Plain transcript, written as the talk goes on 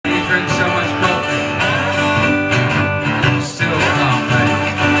drink so much coffee, still can't make.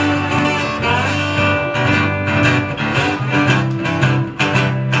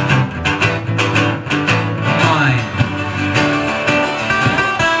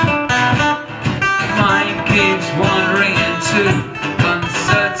 Mine keeps wandering into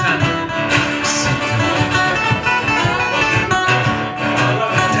uncertain.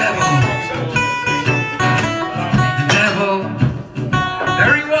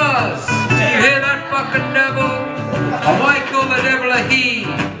 And why call the devil a he?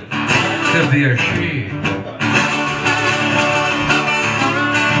 Could be a she.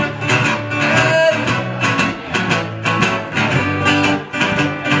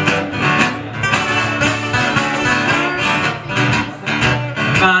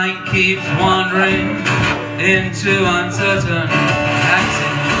 Mine keeps wandering into uncertain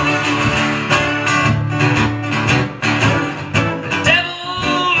accents.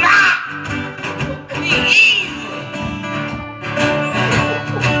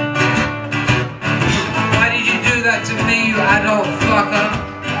 To me, you adult fucker.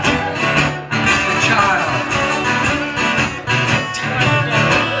 The child.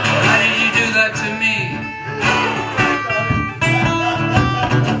 Why did you do that to me?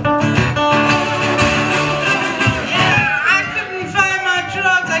 Yeah, I couldn't find my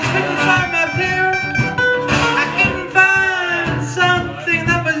drugs, I couldn't find my pills, I couldn't find something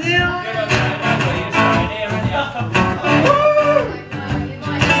that was ill.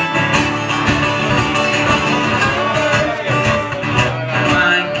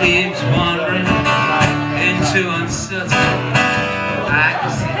 Keeps wandering into uncertain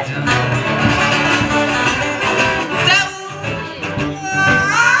accident. Devil,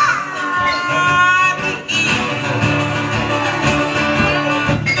 the evil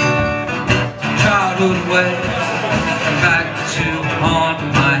childhood way back to haunt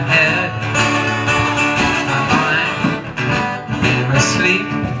my head. My mind asleep.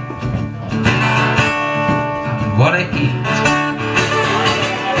 What I eat.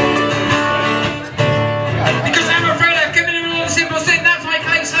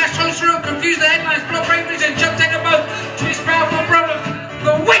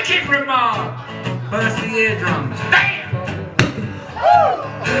 Wicked remark! Burst the eardrums. Bam!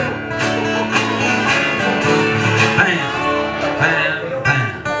 Bam! Bam!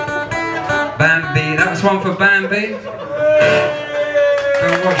 Bam! Bambi. That was one for Bambi.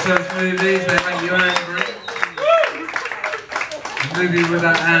 Don't watch those movies, they make you angry. A movie with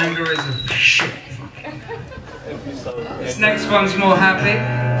that anger is a shit. This next one's more happy,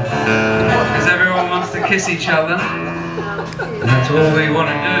 because everyone wants to kiss each other. And that's all we want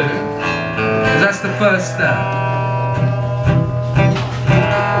to do, because that's the first step.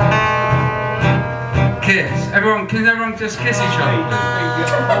 Kiss. Everyone, can everyone just kiss each other?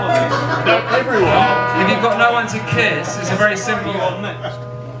 If you've got no one to kiss, it's a very simple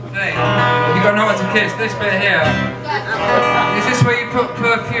thing. If you've got no one to kiss, this bit here, is this where you put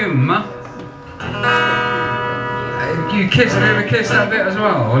perfume? You kiss, have you ever kissed that bit as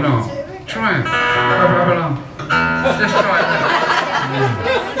well, or not? Try it. Rub it on. Just try it.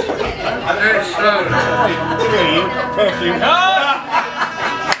 Do it slowly.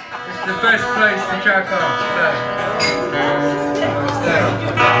 It's the best place to jack off. There.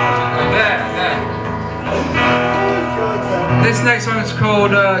 This next one is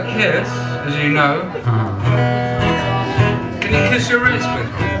called Kiss, as you know. Can you kiss your wrist with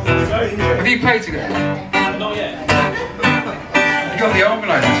me? Have you paid to go? Not yet. You got the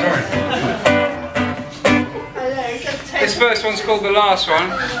organizer, sorry. This first one's called The Last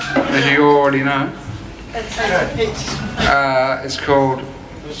One, as you already know. It's called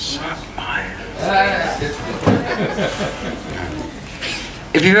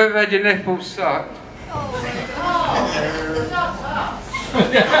If you've ever had your nipples sucked,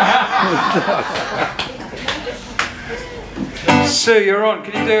 Sue, you're on.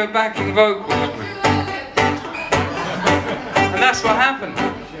 Can you do a backing vocals? And that's what happened.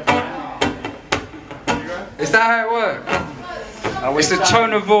 Is that how it works? It's the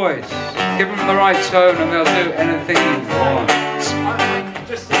tone of voice. Give them the right tone and they'll do anything you want.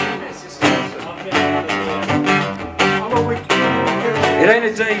 It ain't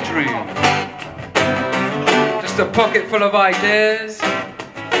a daydream. Just a pocket full of ideas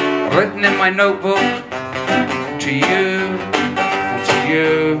written in my notebook. To you, and to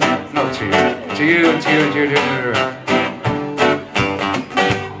you, not to you. To you, and to you, and to you, and to you.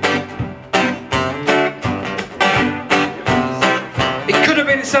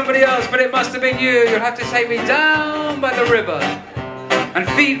 Somebody else, but it must have been you. You'll have to take me down by the river and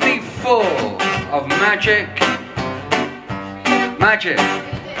feed me full of magic. Magic.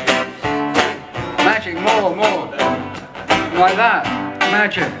 magic, more. Like that,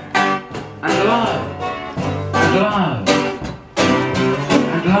 magic. And love, and love,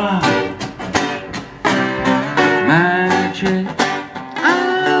 and love. Magic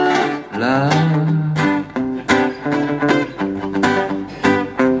and love.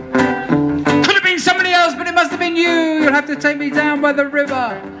 Could have been somebody else, but it must have been you. You'll have to take me down by the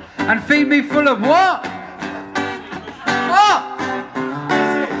river and feed me full of what? What?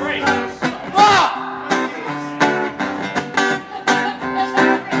 What?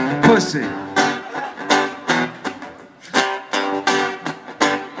 Pussy.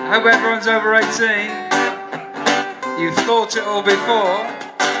 I hope everyone's over 18. You've thought it all before.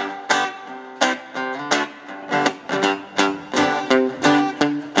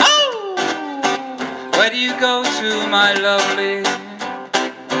 Oh! Where do you go to, my lovely,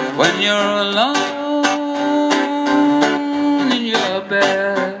 when you're alone in your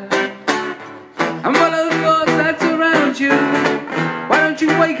bed? And what are the thoughts that's around you? Why don't you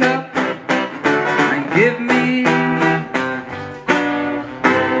wake up and give me a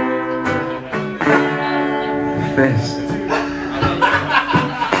fist?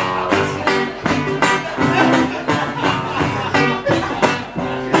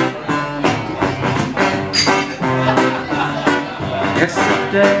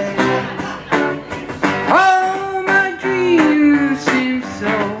 Yesterday, all my dreams seem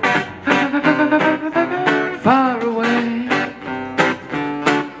so far away.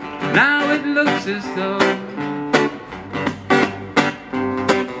 Now it looks as though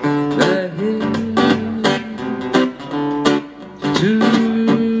they're here to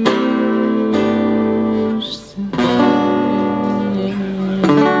stay.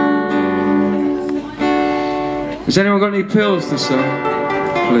 Has anyone got any pills to sell?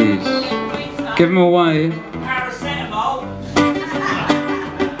 Please, give them away. Paracetamol.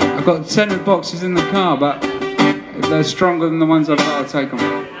 I've got 10 boxes in the car, but if they're stronger than the ones I've got, I'll take them.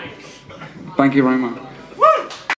 Thank you very much.